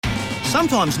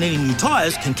Sometimes needing new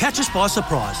tyres can catch us by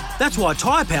surprise. That's why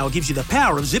Tyre Power gives you the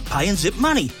power of zip pay and zip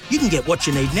money. You can get what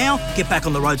you need now, get back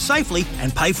on the road safely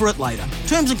and pay for it later.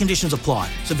 Terms and conditions apply.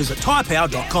 So visit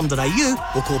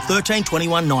tyrepower.com.au or call 13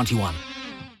 21 91.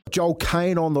 Joel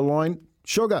Caine on the line.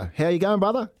 Sugar, how you going,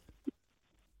 brother?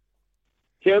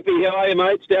 Kempy, how are you,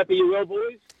 mate? Stappy, you well,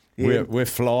 boys? Yeah. We're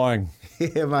flying.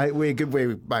 Yeah, mate, we're good.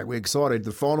 We're excited.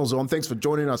 The finals are on. Thanks for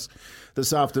joining us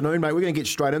this afternoon, mate. We're going to get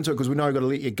straight into it because we know we've got to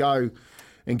let you go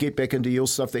and get back into your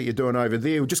stuff that you're doing over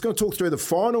there. We're just going to talk through the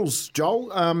finals, Joel.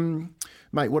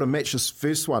 Mate, what a match this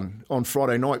first one on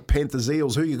Friday night.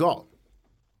 Panthers-Eels, who you got?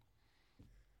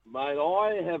 Mate,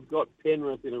 I have got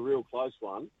Penrith in a real close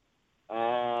one.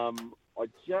 I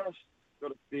just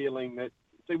got a feeling that...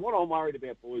 See, what I'm worried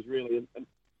about, boys, really, and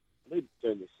I need to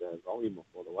turn this volume off,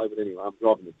 by the way, but anyway, I'm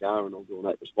driving the car and I'm doing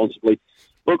that responsibly.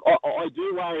 Look, I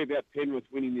do worry about Penrith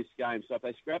winning this game. So if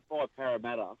they scrap by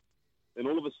Parramatta, then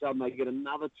all of a sudden they get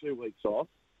another 2 weeks off.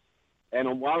 And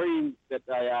I'm worrying that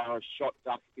they are a shot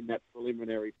duck in that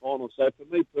preliminary final. So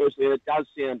for me personally, it does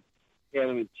sound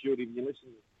counterintuitive. You listen,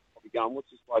 I'll be going,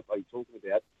 what's this bloke are you talking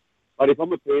about? But if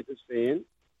I'm a Panthers fan,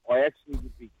 I actually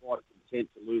would be quite content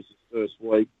to lose this first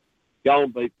week, go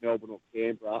and beat Melbourne or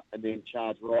Canberra, and then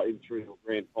charge right in through to a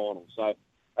grand final. So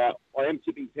I am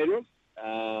tipping Penrith,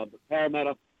 but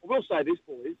Parramatta, I will say this,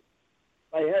 boys,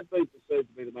 they have been perceived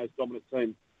to be the most dominant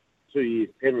team 2 years,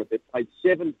 Penrith. They've played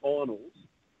 7 finals.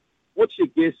 What's your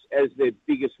guess as their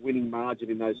biggest winning margin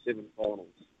in those 7 finals?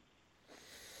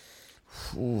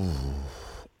 Ooh.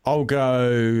 I'll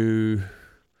go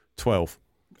 12.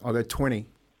 I'll go 20.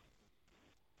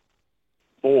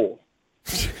 4.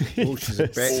 Oh,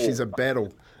 she's a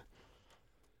battle.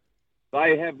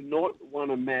 They have not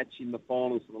won a match in the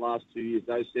finals for the last 2 years,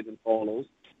 those 7 finals,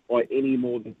 by any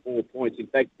more than 4 points. In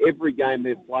fact, every game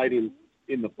they've played in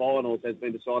the finals has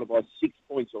been decided by 6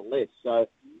 points or less. So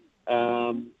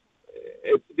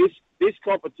this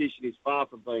competition is far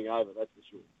from being over, that's for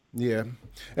sure. Yeah.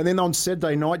 And then on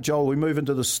Saturday night, Joel, we move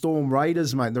into the Storm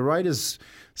Raiders, mate. The Raiders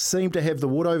seem to have the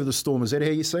wood over the Storm. Is that how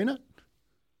you've seen it?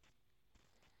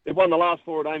 They've won the last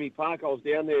 4 at Amy Park. I was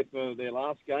down there for their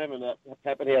last game, and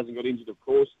Pappenhausen got injured, of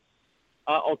course.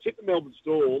 I'll tip the Melbourne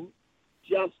Storm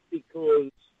just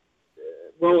because,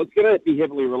 it's going to be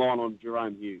heavily reliant on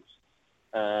Jerome Hughes.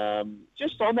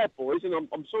 Just on that, boys, and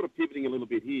I'm sort of pivoting a little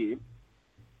bit here,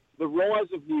 the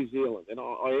rise of New Zealand, and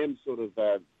I am sort of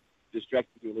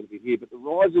distracting you a little bit here, but the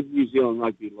rise of New Zealand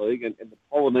Rugby League and the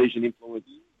Polynesian influence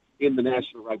in the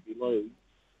National Rugby League,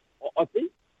 I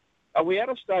think, are we at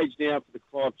a stage now for the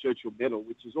Clive Churchill Medal,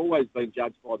 which has always been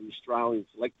judged by the Australian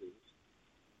selectors,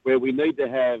 where we need to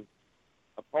have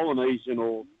a Polynesian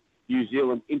or New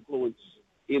Zealand influence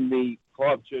in the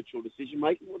Clive Churchill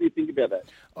decision-making? What do you think about that?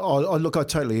 Oh, look, I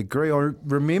totally agree. I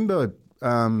remember,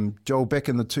 Joel, back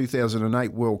in the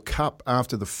 2008 World Cup,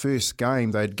 after the first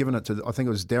game, they had given it to, I think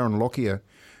it was Darren Lockyer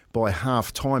by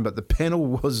half-time, but the panel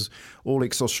was all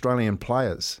ex-Australian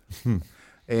players.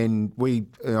 And we,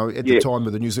 at the time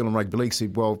of the New Zealand Rugby League,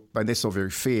 said, well, mate, that's not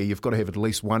very fair. You've got to have at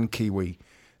least one Kiwi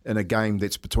in a game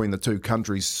that's between the two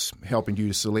countries helping you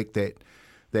to select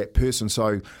that person.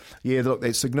 So, yeah, look,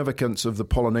 that significance of the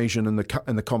Polynesian in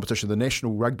the competition, the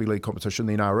National Rugby League competition,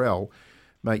 the NRL,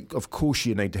 mate, of course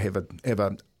you need to have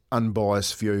an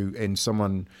unbiased view and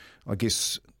someone, I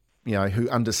guess, who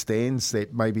understands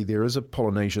that maybe there is a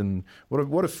Polynesian.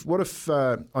 What if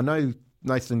I know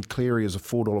Nathan Cleary is a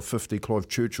 $4.50 Clive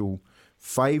Churchill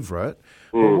favourite.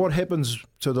 Well, what happens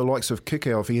to the likes of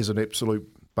Kikau if he is an absolute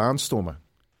barnstormer?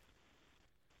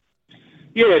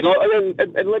 Yeah,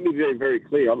 and let me be very, very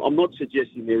clear. I'm not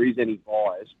suggesting there is any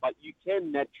bias, but you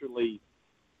can naturally,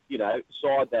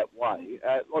 side that way.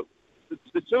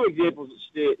 The two examples that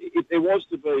stare, if there was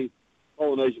to be a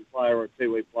Polynesian player or a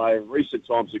Kiwi player in recent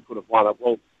times who could have won it,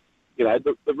 well,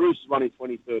 the Roosters won in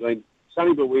 2013.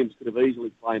 Sonny Bill Williams could have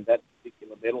easily claimed that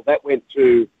particular medal. That went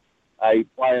to a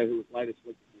player who was later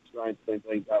selected for the Australian team,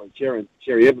 being Daly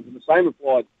Cherry Evans. And the same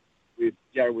applied with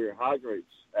Jarawira Hargreaves.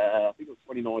 I think it was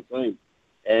 2019.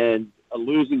 And a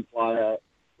losing player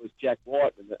was Jack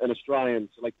White, an Australian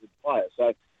selected player.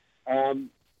 So,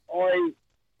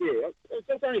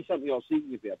 that's only something I was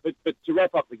thinking about. But to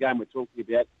wrap up the game we're talking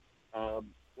about,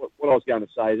 what I was going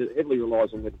to say is it heavily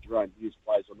relies on whether Jerome Hughes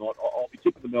plays or not. I'll be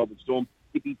tipping the Melbourne Storm.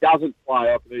 If he doesn't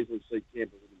play, I could easily see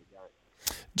Canberra winning the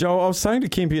game. Joel, I was saying to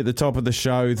Kempy at the top of the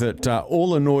show that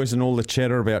all the noise and all the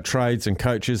chatter about trades and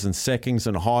coaches and sackings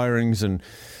and hirings and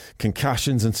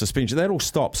concussions and suspension, that all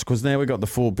stops because now we've got the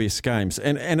 4 best games.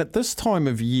 And at this time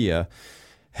of year,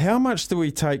 how much do we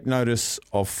take notice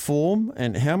of form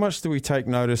and how much do we take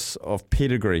notice of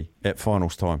pedigree at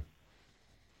finals time?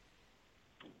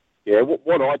 Yeah,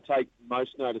 what I take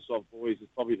most notice of, boys, is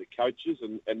probably the coaches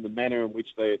and the manner in which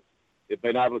they've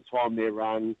been able to time their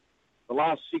run. The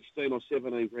last 16 or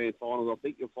 17 grand finals, I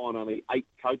think you'll find only 8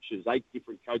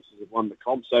 different coaches have won the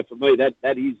comp. So for me,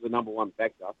 that is the number one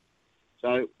factor.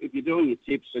 So if you're doing your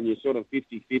tips and you're sort of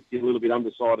 50-50, a little bit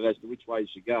undecided as to which way you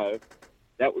should go,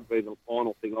 that would be the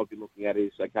final thing I'd be looking at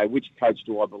is, okay, which coach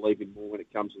do I believe in more when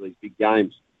it comes to these big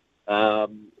games?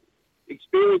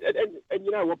 Experience, and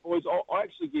you know what, boys, I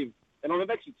actually give, and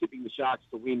I'm actually tipping the Sharks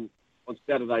to win on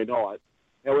Saturday night.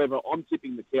 However, I'm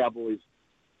tipping the Cowboys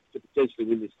to potentially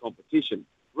win this competition.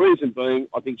 Reason being,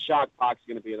 I think Shark Park's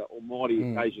going to be an almighty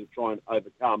occasion to try and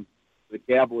overcome the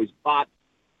Cowboys. But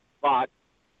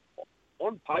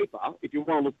on paper, if you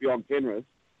want to look beyond Penrith,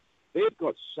 they've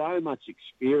got so much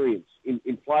experience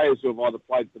in players who have either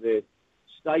played for their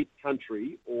state,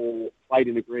 country, or played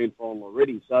in a grand final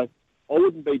already. So I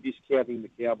wouldn't be discounting the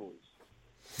Cowboys.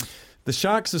 The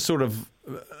Sharks are sort of,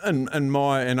 and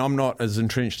I'm not as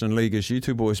entrenched in league as you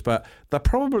two boys, but they're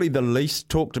probably the least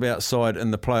talked about side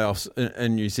in the playoffs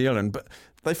in New Zealand. But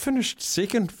they finished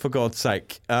second, for God's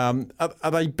sake. Are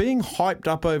they being hyped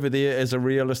up over there as a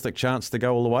realistic chance to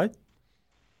go all the way?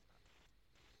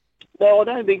 No, I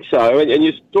don't think so. And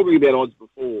you're talking about odds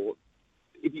before.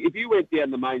 If you went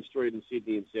down the main street in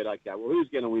Sydney and said, okay, well, who's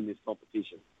going to win this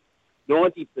competition?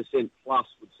 90% plus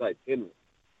would say Penrith.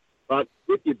 But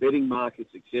with your betting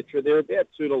markets, etc., they're about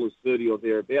 $2.30 or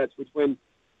thereabouts, which when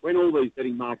all these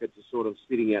betting markets are sort of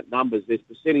spitting out numbers, there's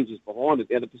percentages behind it.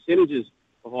 Now, the percentages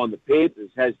behind the Panthers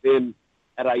has them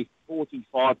at a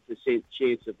 45%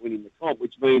 chance of winning the comp,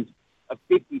 which means a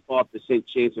 55%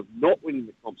 chance of not winning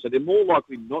the comp. So they're more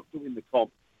likely not to win the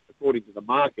comp, according to the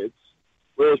markets,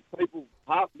 whereas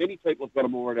many people have got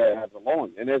them already over the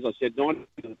line. And as I said, 90% of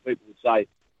the people would say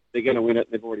they're going to win it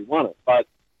and they've already won it. But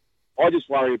I just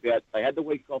worry about, they had the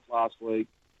week off last week,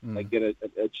 they get a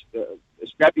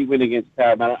scrappy win against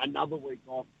Parramatta, another week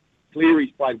off.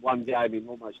 Cleary's played one game in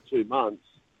almost 2 months.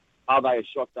 Are they a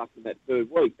shot duck in that third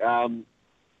week?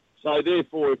 So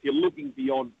therefore, if you're looking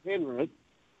beyond Penrith,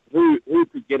 who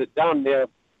could get it done? Now,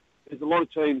 there's a lot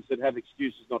of teams that have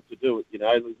excuses not to do it. You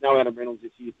know, there's no Adam Reynolds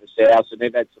this year for South, and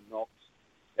they've had some knocks.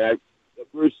 You know, the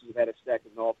Roosters have had a stack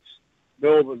of knocks.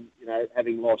 Melbourne, you know,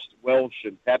 having lost Welsh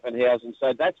and Pappenhausen.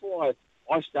 So that's why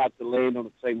I start to land on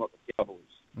a team like the Cowboys.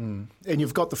 And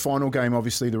you've got the final game,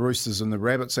 obviously, the Roosters and the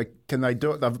Rabbits. So can they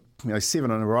do it? They've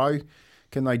 7 in a row.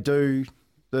 Can they do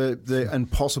the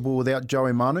impossible without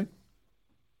Joey Manu?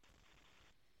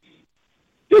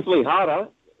 Definitely harder.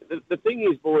 The thing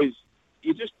is, boys,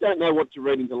 you just don't know what to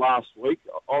read into last week.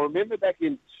 I remember back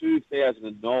in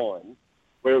 2009,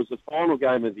 where it was the final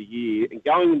game of the year, and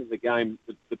going into the game,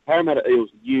 the Parramatta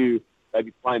Eels knew they'd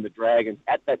be playing the Dragons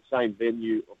at that same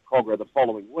venue of Cogra the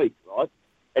following week, right?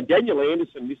 And Daniel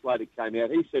Anderson, this later came out,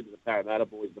 he said to the Parramatta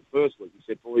boys the first week, he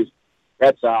said, boys,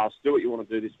 that's us, do what you want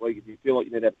to do this week. If you feel like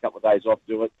you need to have a couple of days off,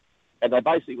 do it. And they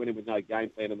basically went in with no game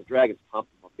plan, and the Dragons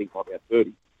pumped them, I think, by about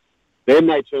 30. Then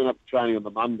they turned up to training on the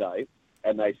Monday,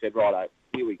 and they said, righto,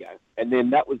 here we go. And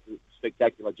then that was the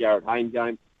spectacular Jared Hayne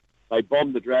game. They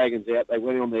bombed the Dragons out. They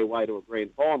went on their way to a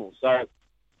grand final. So,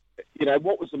 you know,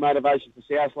 what was the motivation for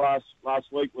South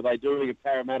last week? Were they doing a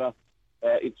Parramatta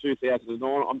in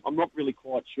 2009? I'm not really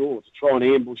quite sure, to try and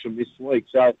ambush them this week.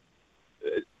 So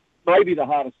maybe the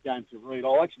hardest game to read.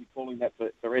 I'll actually be calling that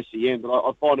for SEN, but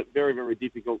I find it very, very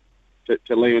difficult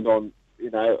to land on, you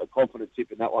know, a confident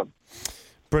tip in that one.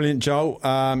 Brilliant, Joel.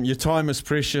 Your time is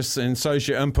precious and so's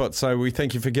your input, so we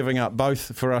thank you for giving up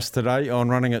both for us today on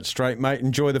Running It Straight, mate.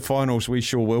 Enjoy the finals, we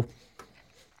sure will.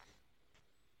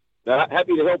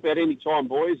 Happy to help out any time,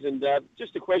 boys. And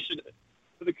just a question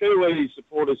for the Kiwi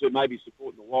supporters who may be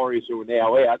supporting the Warriors who are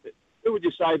now out, who would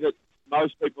you say that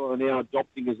most people are now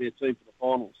adopting as their team for the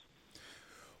finals?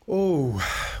 Oh,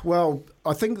 well,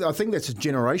 I think that's a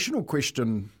generational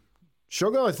question,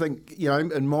 Sugar. I think, you know,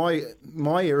 in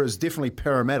my era is definitely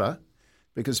Parramatta,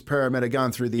 because Parramatta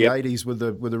going through the 80s with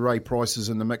the Ray Prices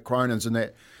and the Mick Cronins,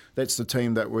 and that's the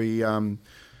team that we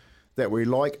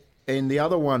like. And the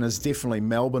other one is definitely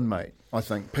Melbourne, mate. I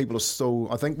think people are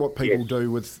still. I think what people do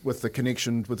with the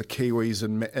connection with the Kiwis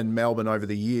in Melbourne over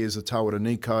the years, the Tawara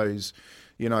Nikos,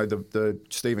 you know, the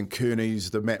Stephen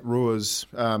Kearneys, the Matt Ruas,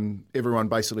 everyone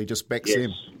basically just backs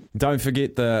them. Don't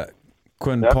forget the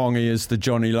Quinn Pongias, the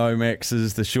Johnny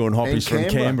Lomaxes, the Sean Hoppies from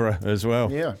Canberra as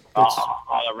well. Yeah.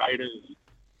 The Raiders.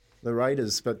 The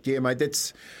Raiders. But yeah,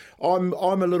 mate, I'm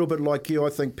a little bit like you. I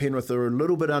think Penrith are a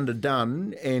little bit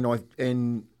underdone, and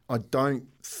I don't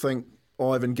think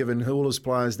Ivan given Hula's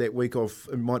players that week off,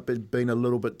 it might have been a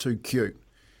little bit too cute.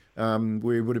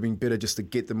 Where it would have been better just to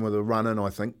get them with a run in, I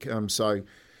think. So,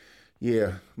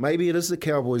 Yeah, maybe it is the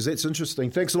Cowboys. That's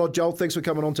interesting. Thanks a lot, Joel. Thanks for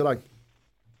coming on today.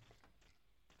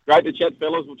 Great to chat,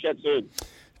 fellas. We'll chat soon.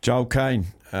 Joel Caine,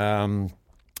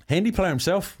 handy player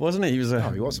himself, wasn't he? He was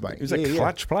he was, mate. He was a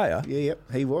clutch player. Yeah,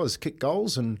 he was. Kicked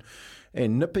goals and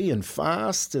nippy and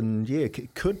fast and,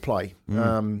 could play.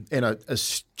 And a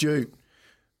astute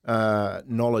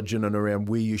knowledge in and around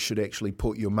where you should actually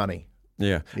put your money.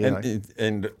 Yeah,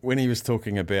 and when he was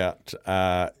talking about,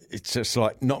 it's just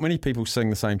like not many people sing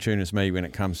the same tune as me when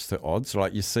it comes to odds.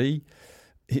 Like you see,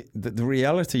 the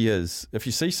reality is, if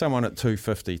you see someone at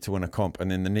 $2.50 to win a comp and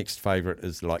then the next favourite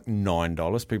is like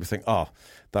 $9, people think, oh,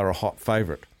 they're a hot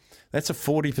favourite. That's a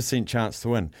 40% chance to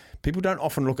win. People don't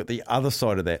often look at the other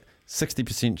side of that,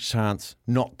 60% chance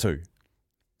not to.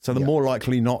 So they're more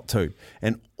likely not to.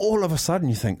 And all of a sudden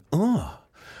you think, oh,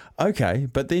 okay.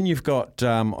 But then you've got,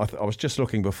 I was just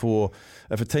looking before,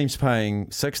 if a team's paying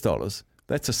 $6,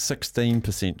 that's a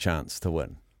 16% chance to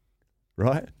win,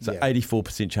 right? So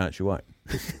 84% chance you won't.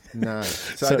 No.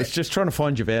 So it's just trying to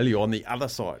find your value on the other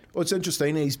side. Well, it's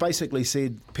interesting. He's basically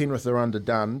said Penrith are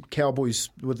underdone. Cowboys,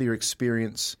 with their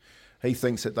experience, he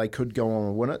thinks that they could go on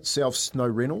and win it. South's no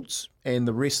Reynolds, and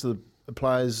the rest of the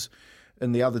players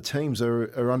in the other teams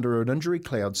are under an injury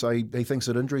cloud. So he thinks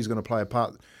that injury is going to play a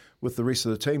part with the rest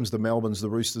of the teams, the Melbournes, the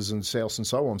Roosters and Souths and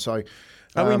so on. So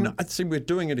I'd say we're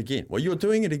doing it again. Well, you're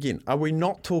doing it again. Are we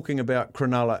not talking about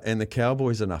Cronulla and the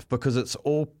Cowboys enough? Because it's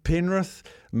all Penrith,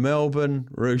 Melbourne,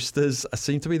 Roosters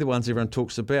seem to be the ones everyone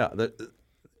talks about.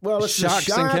 Well, it's Sharks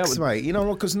the Sharks, mate. You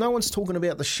know, because no one's talking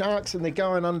about the Sharks, and they're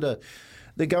going under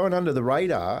the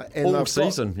radar. And all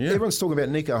season, everyone's talking about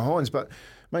Nico Hines, but,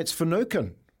 mate, it's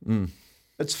Finucane.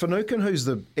 It's Finucane who's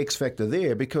the X factor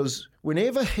there, because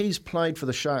whenever he's played for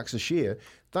the Sharks this year,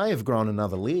 they have grown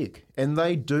another leg, and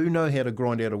they do know how to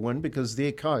grind out a win because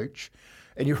their coach,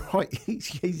 and you're right,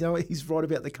 he's right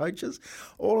about the coaches.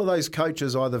 All of those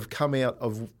coaches either have come out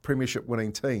of premiership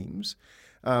winning teams,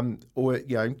 or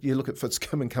you look at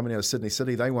Fitzgibbon coming out of Sydney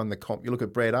City, they won the comp. You look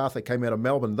at Brad Arthur, came out of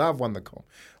Melbourne, they've won the comp.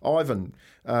 Ivan,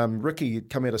 Ricky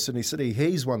come out of Sydney City,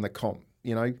 he's won the comp.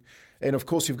 And, of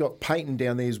course, you've got Peyton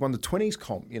down there who's won the 20s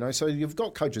comp, So you've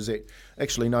got coaches that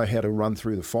actually know how to run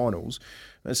through the finals.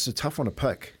 It's a tough one to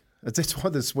pick. That's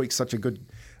why this week's such a good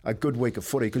week of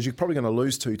footy, because you're probably going to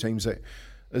lose two teams that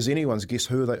is anyone's guess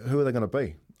who are they going to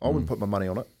be. I wouldn't put my money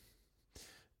on it.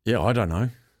 Yeah, I don't know.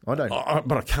 I don't.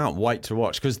 But I can't wait to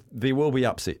watch, because there will be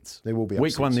upsets. There will be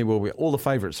upsets. Week one, there will be. All the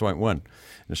favourites won't win.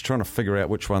 And it's trying to figure out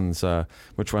which ones are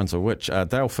which.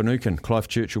 Dale Finucane, Clive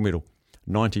Churchill medal,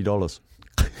 $90.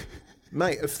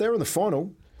 Mate, if they're in the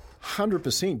final,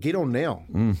 100% get on now.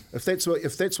 If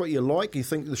that's what you like, you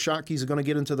think the Sharkies are going to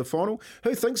get into the final.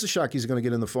 Who thinks the Sharkies are going to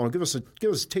get in the final? Give us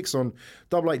a text on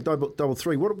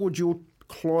 8833. What would your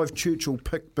Clive Churchill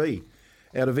pick be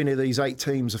out of any of these 8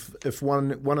 teams? If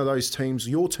one of those teams,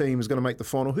 your team, is going to make the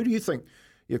final, who do you think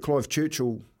your Clive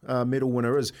Churchill medal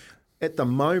winner is? At the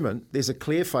moment, there's a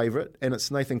clear favourite, and it's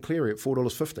Nathan Cleary at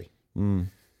 $4.50.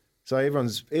 So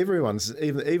everyone's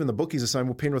even the bookies are saying,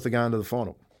 well, Penrith are going to the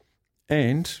final.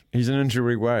 And he's an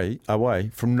injury away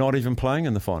from not even playing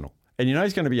in the final. And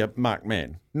he's going to be a marked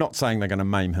man. Not saying they're going to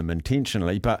maim him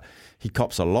intentionally, but he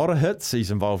cops a lot of hits.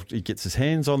 He's involved. He gets his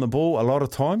hands on the ball a lot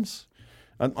of times.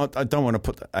 I don't want to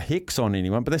put a hex on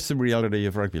anyone, but that's the reality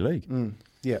of rugby league.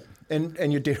 Yeah,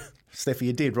 and you're dead, Steffi,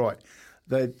 you're dead right.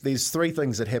 There's 3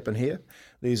 things that happen here.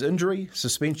 There's injury,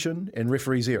 suspension, and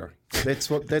referee's error. That's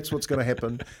what's going to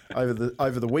happen over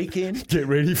the weekend. Get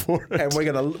ready for it. And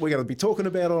we're going to be talking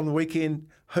about on the weekend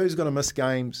who's going to miss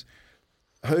games,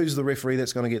 who's the referee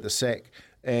that's going to get the sack,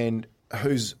 and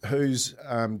who's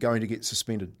going to get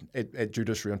suspended at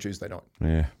judiciary on Tuesday night.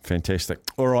 Yeah, fantastic.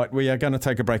 All right, we are going to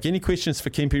take a break. Any questions for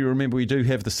Kempy? Remember, we do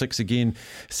have the 6 Again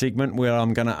segment where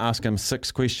I'm going to ask him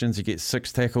 6 questions. He gets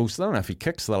 6 tackles. I don't know if he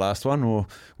kicks the last one or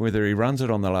whether he runs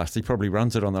it on the last. He probably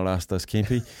runs it on the last, does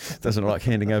Kempy. Doesn't like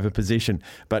handing over possession.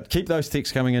 But keep those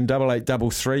texts coming in,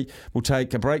 8833. We'll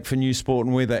take a break for news, sport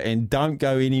and weather, and don't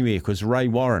go anywhere because Ray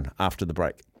Warren after the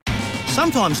break.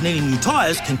 Sometimes needing new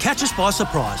tyres can catch us by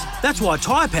surprise. That's why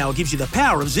Tyre Power gives you the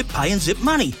power of Zip Pay and Zip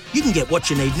Money. You can get what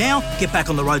you need now, get back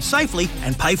on the road safely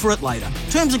and pay for it later.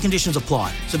 Terms and conditions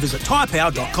apply. So visit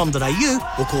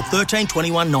tyrepower.com.au or call 13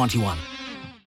 21 91.